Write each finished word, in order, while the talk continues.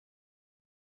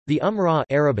The Umrah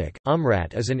Arabic,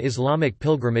 Umrat is an Islamic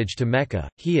pilgrimage to Mecca,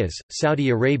 Hijaz, Saudi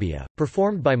Arabia,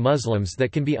 performed by Muslims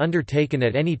that can be undertaken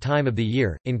at any time of the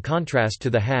year, in contrast to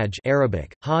the Hajj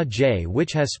Arabic, Hajj,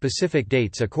 which has specific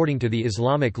dates according to the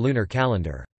Islamic lunar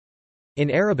calendar.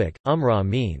 In Arabic, Umrah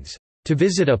means, "to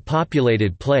visit a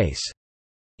populated place."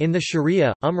 In the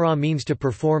Sharia, Umrah means to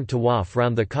perform tawaf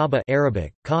round the Kaaba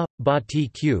Arabic,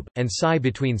 Ka-ba-ti-cube, and sa'i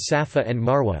between Safa and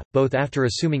Marwa, both after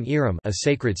assuming ihram, a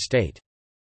sacred state.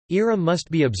 Ihram must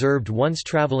be observed once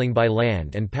traveling by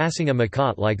land and passing a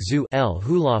miqat like Zu el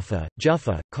Hulafa,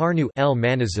 Juffa, Karnu el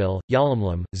Manazil,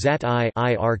 Yalamlam, Zat-i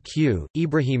Irq,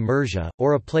 Ibrahim Mirza,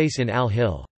 or a place in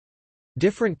al-Hil.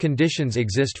 Different conditions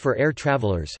exist for air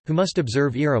travelers, who must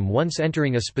observe ihram once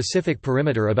entering a specific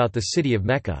perimeter about the city of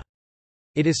Mecca.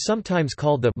 It is sometimes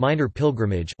called the minor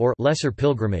pilgrimage or lesser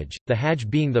pilgrimage, the Hajj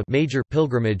being the major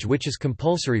pilgrimage which is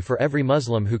compulsory for every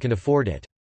Muslim who can afford it.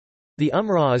 The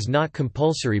Umrah is not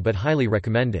compulsory but highly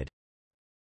recommended.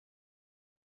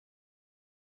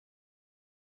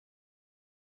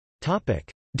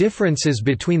 Differences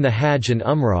between the Hajj and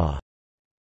Umrah.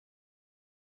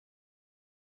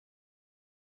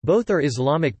 Both are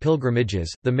Islamic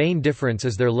pilgrimages, the main difference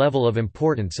is their level of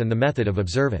importance and the method of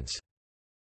observance.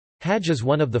 Hajj is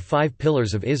one of the 5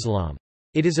 pillars of Islam.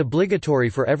 It is obligatory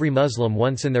for every Muslim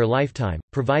once in their lifetime,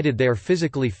 provided they are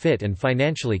physically fit and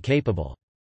financially capable.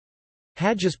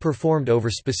 Hajj is performed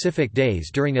over specific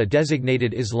days during a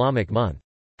designated Islamic month.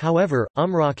 However,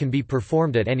 Umrah can be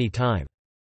performed at any time.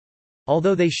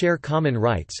 Although they share common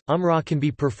rites, Umrah can be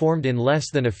performed in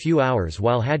less than a few hours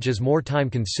while Hajj is more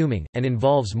time-consuming, and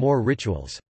involves more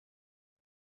rituals.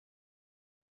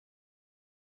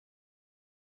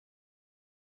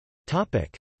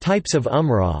 Types of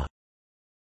Umrah.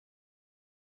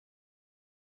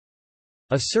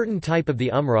 A certain type of the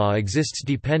Umrah exists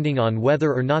depending on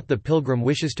whether or not the pilgrim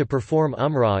wishes to perform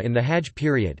Umrah in the Hajj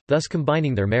period, thus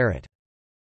combining their merit.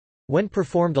 When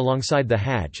performed alongside the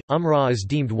Hajj, Umrah is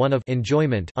deemed one of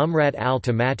enjoyment Umrat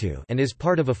al-Tamattu and is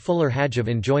part of a fuller Hajj of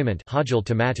enjoyment Hajj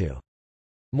al-Tamattu.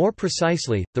 More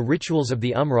precisely, the rituals of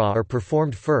the Umrah are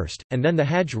performed first, and then the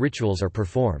Hajj rituals are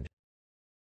performed.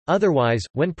 Otherwise,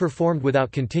 when performed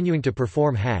without continuing to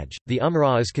perform Hajj, the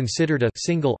Umrah is considered a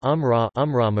single Umrah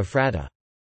Mufrada.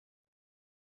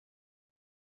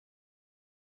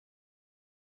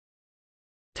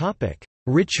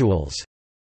 Rituals.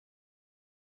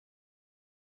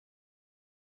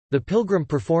 The pilgrim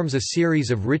performs a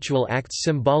series of ritual acts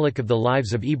symbolic of the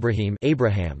lives of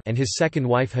Abraham and his second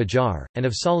wife Hajar, and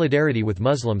of solidarity with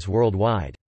Muslims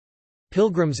worldwide.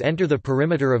 Pilgrims enter the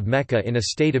perimeter of Mecca in a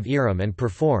state of ihram and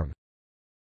perform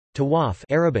Tawaf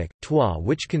Arabic, Twa,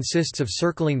 which consists of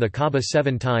circling the Kaaba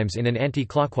 7 times in an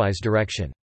anti-clockwise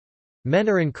direction. Men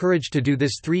are encouraged to do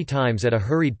this 3 times at a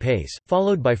hurried pace,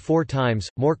 followed by 4 times,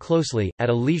 more closely, at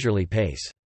a leisurely pace.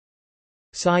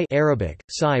 Sa'i Arabic,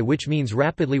 Sa'i, which means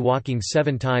rapidly walking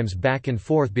 7 times back and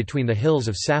forth between the hills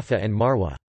of Safa and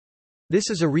Marwa.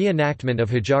 This is a reenactment of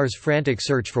Hajar's frantic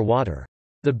search for water.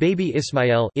 The baby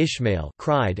Ishmael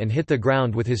cried and hit the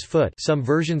ground with his foot. Some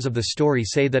versions of the story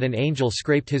say that an angel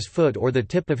scraped his foot or the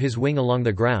tip of his wing along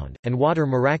the ground, and water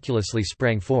miraculously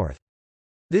sprang forth.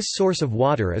 This source of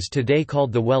water is today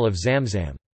called the Well of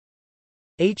Zamzam.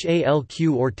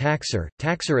 Halq or taksir.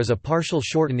 Taksir is a partial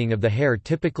shortening of the hair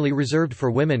typically reserved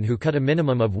for women who cut a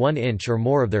minimum of 1 inch or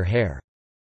more of their hair.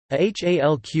 A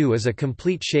halq is a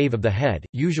complete shave of the head,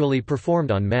 usually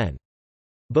performed on men.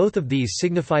 Both of these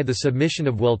signify the submission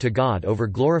of will to God over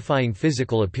glorifying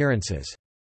physical appearances.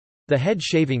 The head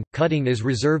shaving, cutting is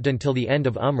reserved until the end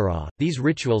of Umrah. These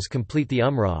rituals complete the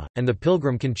Umrah, and the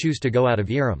pilgrim can choose to go out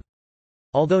of ihram.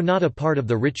 Although not a part of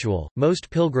the ritual, most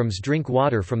pilgrims drink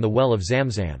water from the Well of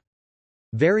Zamzam.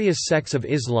 Various sects of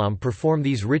Islam perform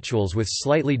these rituals with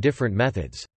slightly different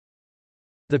methods.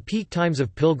 The peak times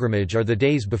of pilgrimage are the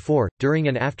days before, during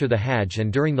and after the Hajj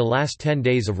and during the last 10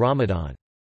 days of Ramadan.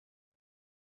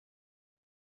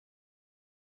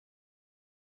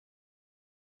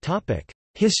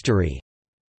 History.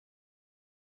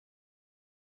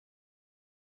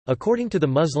 According to the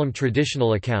Muslim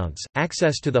traditional accounts,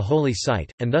 access to the holy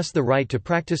site, and thus the right to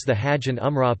practice the Hajj and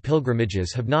Umrah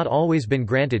pilgrimages have not always been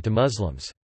granted to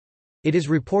Muslims. It is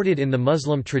reported in the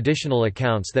Muslim traditional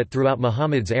accounts that throughout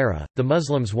Muhammad's era, the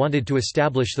Muslims wanted to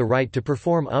establish the right to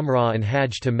perform Umrah and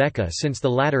Hajj to Mecca since the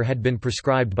latter had been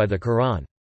prescribed by the Quran.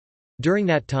 During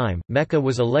that time, Mecca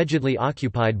was allegedly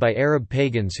occupied by Arab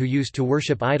pagans who used to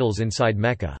worship idols inside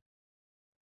Mecca.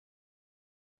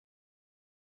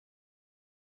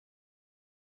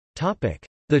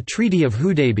 The Treaty of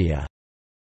Hudaibiya.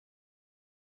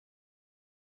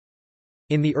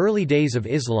 In the early days of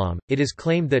Islam, it is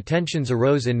claimed that tensions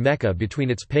arose in Mecca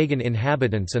between its pagan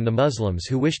inhabitants and the Muslims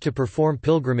who wished to perform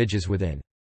pilgrimages within.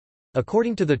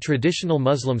 According to the traditional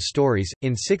Muslim stories,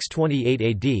 in 628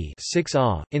 AD 6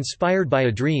 AH, inspired by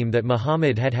a dream that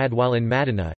Muhammad had had while in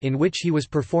Medina, in which he was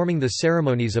performing the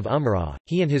ceremonies of Umrah,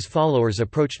 he and his followers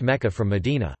approached Mecca from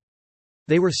Medina.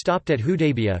 They were stopped at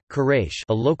Hudaybiya. Quraysh,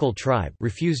 a local tribe,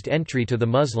 refused entry to the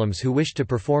Muslims who wished to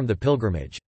perform the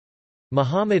pilgrimage.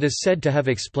 Muhammad is said to have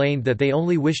explained that they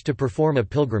only wished to perform a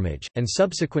pilgrimage, and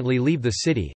subsequently leave the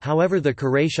city. However, the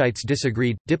Qurayshites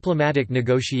disagreed. Diplomatic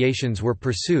negotiations were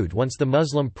pursued once the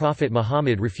Muslim prophet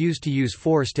Muhammad refused to use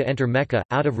force to enter Mecca,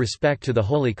 out of respect to the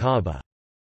Holy Kaaba.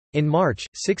 In March,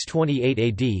 628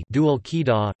 AD Dhul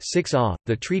Qidah, 6 AH,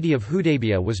 the Treaty of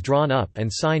Hudaibiya was drawn up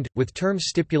and signed, with terms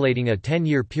stipulating a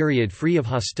 10-year period free of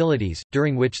hostilities,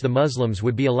 during which the Muslims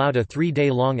would be allowed a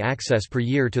 3-day-long access per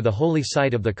year to the holy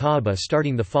site of the Kaaba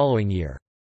starting the following year.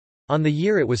 On the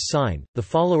year it was signed, the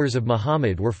followers of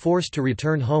Muhammad were forced to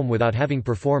return home without having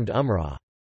performed Umrah.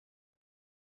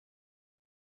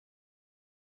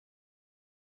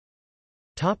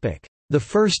 The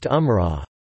First Umrah.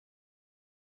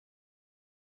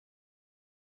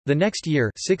 The next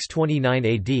year 629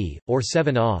 AD, or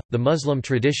 7 AH, the Muslim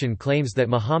tradition claims that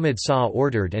Muhammad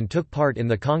ordered and took part in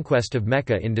the conquest of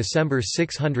Mecca in December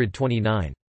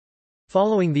 629.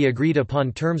 Following the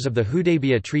agreed-upon terms of the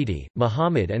Hudaybiya Treaty,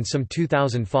 Muhammad and some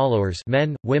 2,000 followers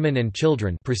men, women and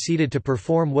children proceeded to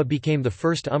perform what became the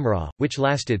First Umrah, which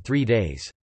lasted 3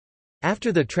 days.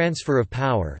 After the transfer of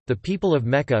power, the people of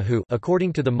Mecca who,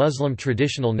 according to the Muslim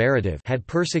traditional narrative, had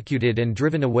persecuted and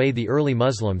driven away the early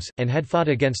Muslims, and had fought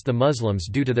against the Muslims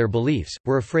due to their beliefs,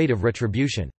 were afraid of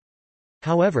retribution.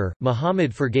 However,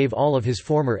 Muhammad forgave all of his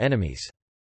former enemies.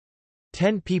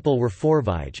 10 people were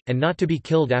forvige, and not to be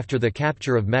killed after the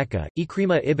capture of Mecca: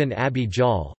 Ikrimah ibn Abi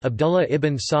Jahl, Abdullah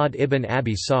ibn Sa'd ibn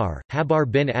Abi Sar, Habar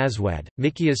bin Aswad,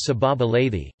 Mikyas Sabab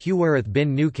Alaythi, Huwairith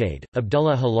bin Nukayd,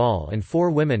 Abdullah Halal, and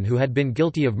 4 women who had been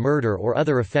guilty of murder or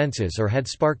other offences or had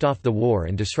sparked off the war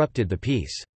and disrupted the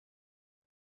peace.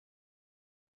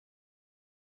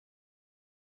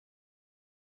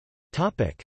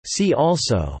 See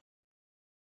also: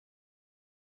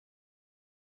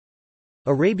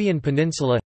 Arabian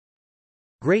Peninsula,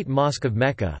 Great Mosque of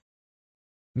Mecca,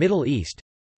 Middle East,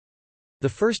 the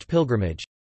First Pilgrimage,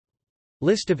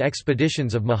 List of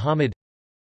expeditions of Muhammad,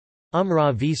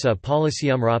 Umrah visa policy,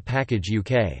 Umrah package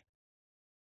UK.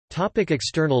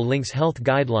 External links: Health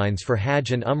guidelines for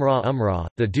Hajj and Umrah, Umrah,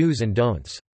 the do's and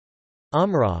don'ts.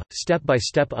 Umrah,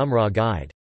 step-by-step Umrah guide.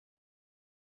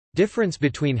 Difference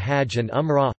between Hajj and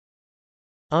Umrah.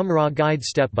 Umrah guide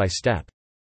step-by-step.